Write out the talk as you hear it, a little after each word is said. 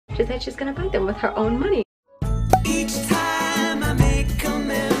is that she's gonna buy them with her own money. Each time I make a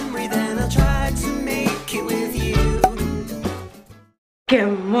memory, then I'll try to make it with you.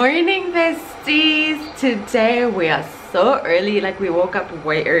 Good morning, besties. Today we are so early, like we woke up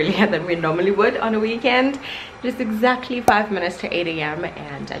way earlier than we normally would on a weekend. Just exactly 5 minutes to 8 a.m.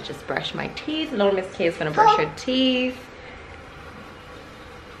 and I just brushed my teeth. Little Miss K is gonna brush her teeth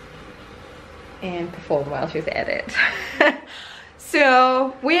and perform while she's at it.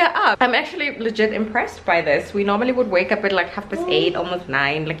 So we are up. I'm actually legit impressed by this. We normally would wake up at like 8:30, almost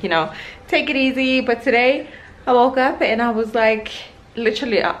 9, like, you know, take it easy. But today I woke up and I was like,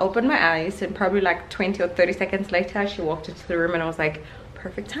 literally I opened my eyes and probably like 20 or 30 seconds later she walked into the room and I was like,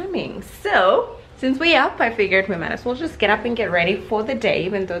 perfect timing. So since we're up, I figured we might as well just get up and get ready for the day,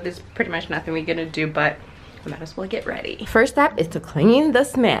 even though there's pretty much nothing we're gonna do, but we might as well get ready. First step is to clean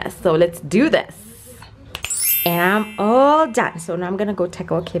this mess, so let's do this. And I'm all done. So now I'm gonna go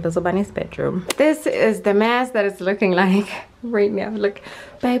check out Kbear's Bunny's bedroom. This is the mess that it's looking like right now. Look,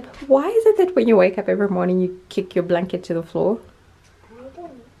 babe, why is it that when you wake up every morning you kick your blanket to the floor? I don't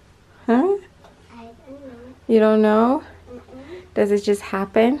know. Huh? I don't know. You don't know? Does it just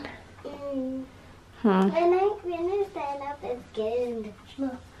happen? Huh? When I stand up, it's getting the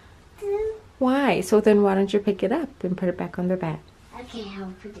floor. Why? So then why don't you pick it up and put it back on the bed? Okay,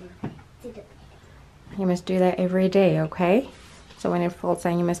 I'll put it to the bed. You must do that every day, okay? So when it falls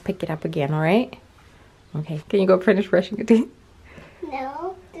down, you must pick it up again, alright? Okay, can you go finish brushing your teeth?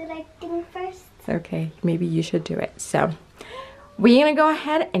 No, do I think first? Okay, maybe you should do it. So, we're gonna go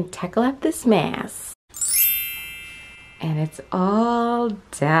ahead and tackle up this mess. And it's all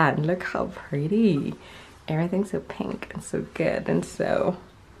done. Look how pretty. Everything's so pink and so good and so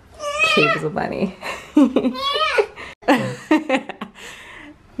Kbear's Bunny.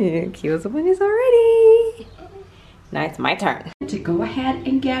 Yeah, Kbear's Bunny's already. Now it's my turn to go ahead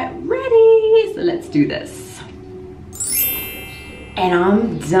and get ready. So let's do this. And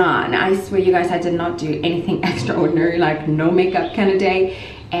I'm done. I swear you guys, I did not do anything extraordinary, like no makeup kind of day.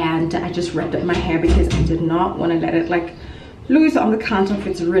 And I just wrapped up my hair because I did not want to let it like loose on the counter if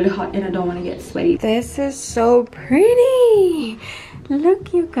it's really hot and I don't want to get sweaty. This is so pretty.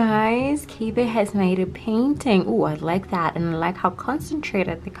 Look, you guys, Kbear has made a painting. Oh, I like that, and I like how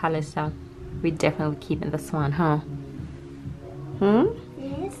concentrated the colors are. We're definitely keeping this one, huh?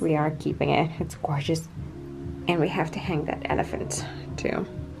 Yes. We are keeping it. It's gorgeous. And we have to hang that elephant too,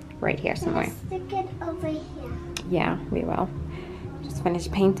 right here somewhere. Let's stick it over here. Yeah, we will. Just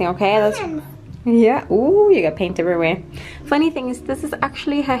finish painting, okay? Let's. Yeah. Ooh, you got paint everywhere. Funny thing is, this is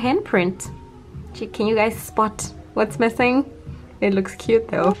actually her handprint. Can you guys spot what's missing? It looks cute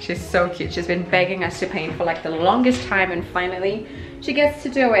though. She's so cute. She's been begging us to paint for like the longest time and finally she gets to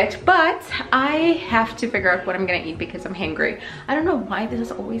do it. But I have to figure out what I'm gonna eat because I'm hungry. I don't know why this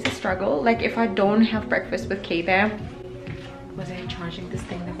is always a struggle. Like if I don't have breakfast with Kbear. Was I charging this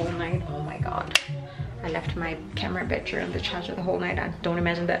thing the whole night? Oh my god. I left my camera battery on the charger the whole night. I don't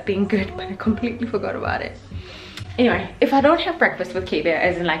imagine that being good, but I completely forgot about it. Anyway, if I don't have breakfast with Kbear,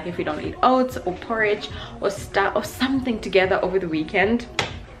 as in like if we don't eat oats or porridge or something together over the weekend,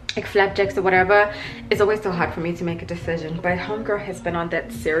 like flapjacks or whatever, it's always so hard for me to make a decision. But homegirl has been on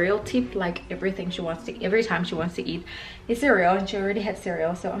that cereal tip, like everything she wants to, every time she wants to eat is cereal, and she already had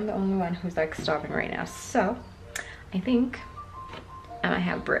cereal, so I'm the only one who's like starving right now. So I think I might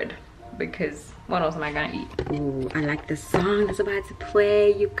have bread because what else am I gonna eat? Ooh, I like the song that's about to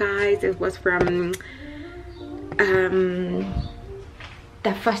play, you guys. It was from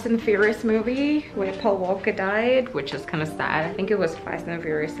the Fast and the Furious movie where Paul Walker died, which is kind of sad. I think it was Fast and the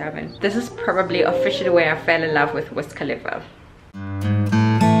Furious 7. This is probably officially where I fell in love with Wiz Khalifa.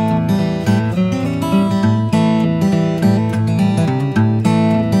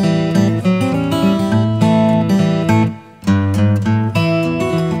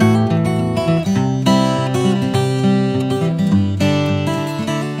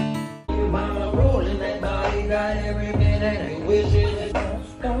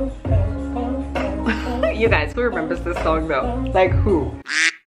 You guys, who remembers this song though? Like who?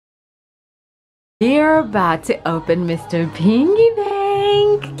 We're about to open Mr. Piggy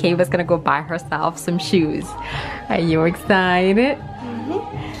Bank. Kbear's gonna go buy herself some shoes. Are you excited?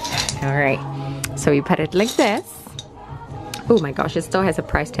 All right, so we put it like this. Oh my gosh, it still has a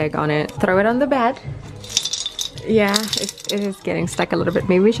price tag on it. Throw it on the bed. Yeah, it is getting stuck a little bit.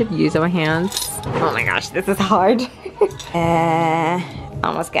 Maybe we should use our hands. Oh my gosh, this is hard.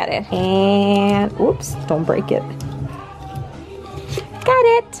 Almost got it. And oops, don't break it. Got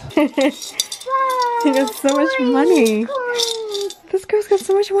it. You got so much money. This girl's got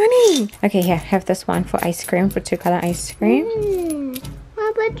so much money. Okay, here, have this one for ice cream, for 2-color ice cream.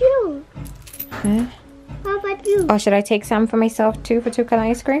 What about you? Huh? How about you? Oh, should I take some for myself too for 2-color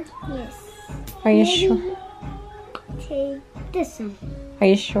ice cream? Yes. Are you Maybe sure? Take this one. Are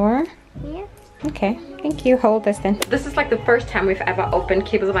you sure? Yeah. Okay, thank you. Hold this then. This is like the first time we've ever opened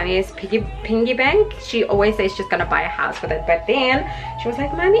Kbear's piggy bank. She always says she's gonna buy a house with it, but then she was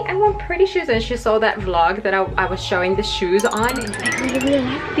like, Mommy, I want pretty shoes. And she saw that vlog that I was showing the shoes on, and I really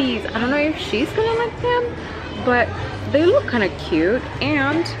like these. I don't know if she's gonna like them, but they look kind of cute,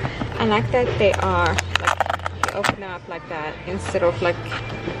 and I like that they are like, you open up like that instead of like,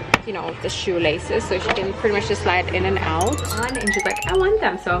 you know, the shoelaces, so she can pretty much just slide in and out on. And she's like, I want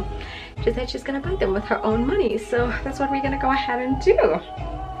them, so she said she's gonna buy them with her own money, so that's what we're gonna go ahead and do.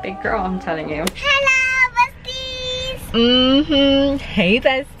 Big girl, I'm telling you. Hello, besties. Hey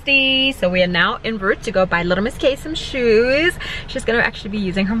bestie. So we are now en route to go buy little Miss K some shoes. She's gonna actually be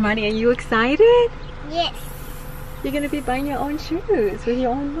using her money. Are you excited? Yes. You're gonna be buying your own shoes with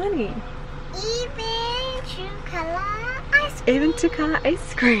your own money. Even 2-color ice cream. Even 2-color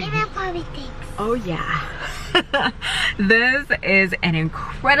ice cream. Even Barbie things. Oh yeah. This is an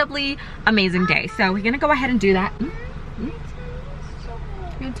incredibly amazing day, so we're gonna go ahead and do that.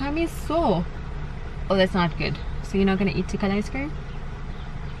 Your tummy is sore. Oh, that's not good. So you're not gonna eat 2-color ice cream?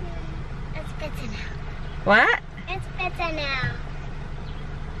 It's better now. What? It's better now.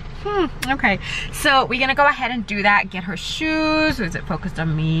 Okay, so we're gonna go ahead and do that. Get her shoes. Is it focused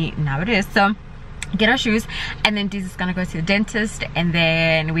on me? Now it is. So get our shoes, and then Dzee is gonna go to the dentist, and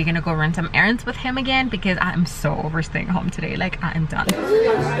then we're gonna go run some errands with him again, because I'm so over staying home today. Like, I am done.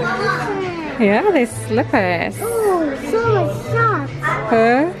 Yeah, they're slippers. Oh, so soft.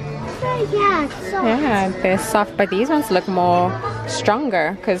 Huh? Yeah, soft. Yeah, they're soft, but these ones look more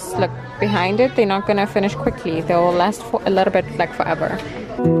stronger, because look behind it, they're not gonna finish quickly. They'll last for a little bit, like forever.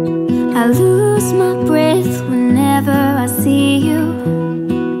 I lose my breath whenever I see you.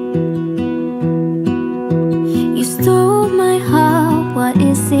 You stole my heart, what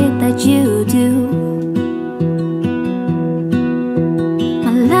is it that you do?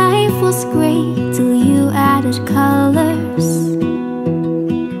 My life was great till you added colors.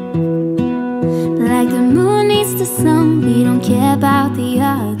 Like the moon needs the sun, we don't care about the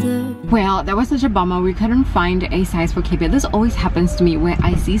other. Well, that was such a bummer. We couldn't find a size for Kbear. This always happens to me, where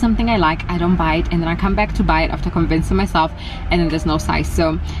I see something I like, I don't buy it, and then I come back to buy it after convincing myself, and then there's no size.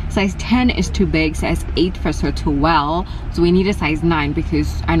 So size 10 is too big, size 8 fits her too well, so we need a size 9,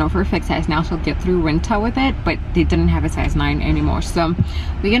 because I know for a fact size now she'll get through winter with it, but they didn't have a size 9 anymore. So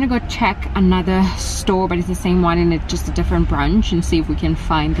we're gonna go check another store, but it's the same one and it's just a different branch, and see if we can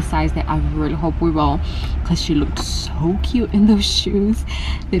find the size that I really hope we will, because she looked so cute in those shoes.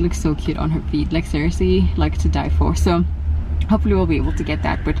 They look so cute on her feet, like seriously, like to die for. So hopefully we'll be able to get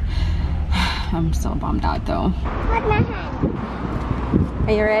that, but I'm so bummed out though. Hold my hand.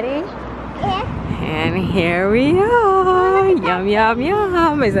 Are you ready? Yes. And here we are. Yum yum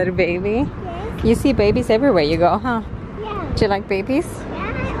yum. Is that a baby? Yes. You see babies everywhere you go, huh? Yeah. Do you like babies? Yeah,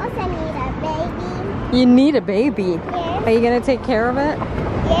 I also need a baby. You need a baby. Yes. Are you gonna take care of it?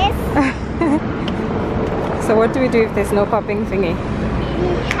 Yes. So what do we do if there's no popping thingy?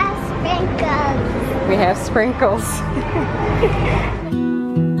 We have sprinkles. We have sprinkles.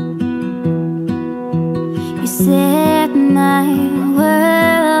 You set my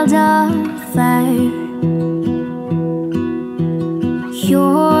world on fire.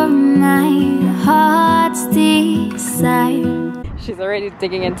 You're my heart's desire. She's already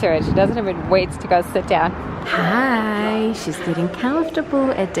digging into it. She doesn't even wait to go sit down. Hi, she's getting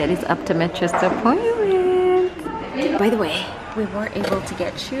comfortable at Daddy's optometrist appointment. By the way, we were able to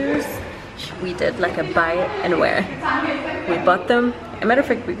get shoes. We did like a buy and wear. We bought them. As a matter of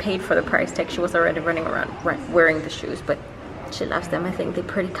fact, we paid for the price tag. She was already running around wearing the shoes, but she loves them. I think they're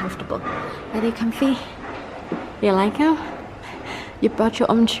pretty comfortable. Are they comfy? You like them? You bought your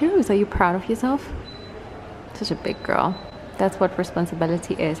own shoes. Are you proud of yourself? Such a big girl. That's what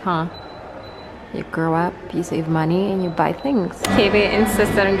responsibility is, huh? You grow up, you save money, and you buy things. Kbear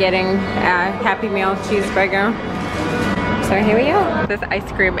insisted on getting a Happy Meal cheeseburger. So here we go. This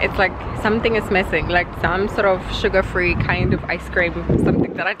ice cream, it's like something is missing, like some sort of sugar-free kind of ice cream,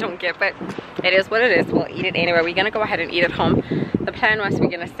 something that I don't get, but it is what it is. We'll eat it anyway. We're gonna go ahead and eat at home. The plan was we're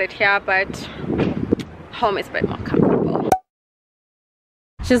gonna sit here, but home is a bit more comfortable.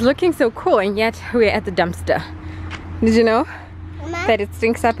 She's looking so cool, and yet we're at the dumpster. Did you know Mama, that it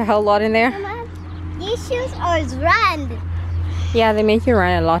stinks up a hell lot in there? Mama, these shoes are round. Yeah, they make you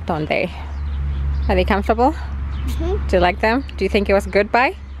run a lot, don't they? Are they comfortable? Do you like them? Do you think it was a good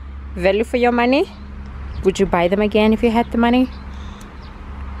buy? Value for your money? Would you buy them again if you had the money?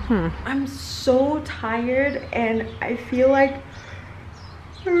 I'm so tired, and I feel like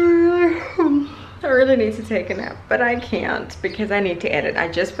really need to take a nap, but I can't because I need to edit. I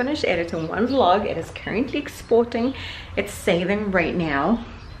just finished editing one vlog. It is currently exporting. It's saving right now.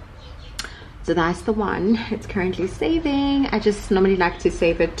 So that's the one. It's currently saving. I just normally like to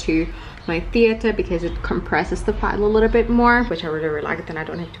save it to my theater because it compresses the file a little bit more, which I really like. Then I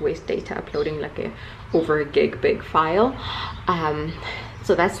don't have to waste data uploading like over a gig big file.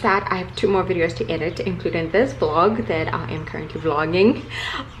 So that's that. I have 2 more videos to edit, including this vlog that I am currently vlogging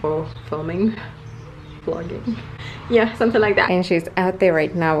or filming, vlogging, yeah, something like that. And she's out there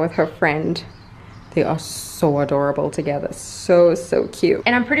right now with her friend. They are so adorable together, so cute.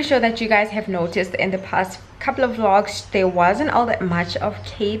 And I'm pretty sure that you guys have noticed in the past couple of vlogs there wasn't all that much of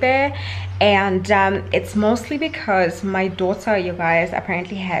Kbear, and it's mostly because my daughter, you guys,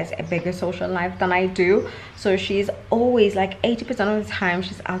 apparently has a bigger social life than I do. So she's always, like 80% of the time,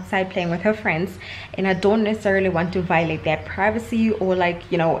 she's outside playing with her friends, and I don't necessarily want to violate their privacy or, like,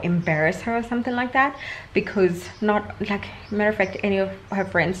 you know, embarrass her or something like that, because not, like, matter of fact, any of her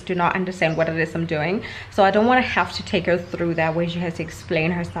friends do not understand what it is I'm doing. So I don't want to have to take her through that where she has to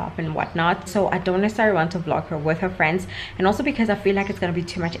explain herself and whatnot. So I don't necessarily want to vlog her with her friends, and also because I feel like it's gonna be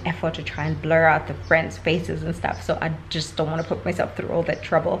too much effort to try and blur out the friends' faces and stuff. So I just don't want to put myself through all that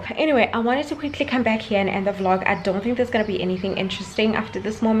trouble. Anyway, I wanted to quickly come back here and end the vlog. I don't think there's gonna be anything interesting after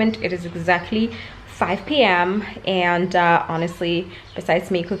this moment. It is exactly 5 p.m. and honestly,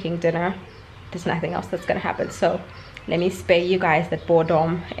 besides me cooking dinner, there's nothing else that's gonna happen. So let me spare you guys that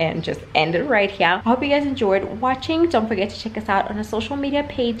boredom and just end it right here. I hope you guys enjoyed watching. Don't forget to check us out on our social media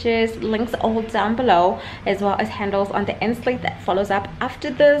pages, links all down below, as well as handles on the end slate that follows up after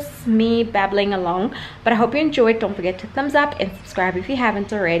this, me babbling along. But I hope you enjoyed. Don't forget to thumbs up and subscribe if you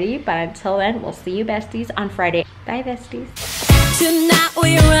haven't already. But until then, we'll see you besties on Friday. Bye besties. Tonight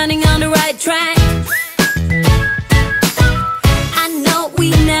we're running on the right track. I know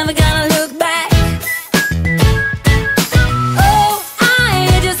we never got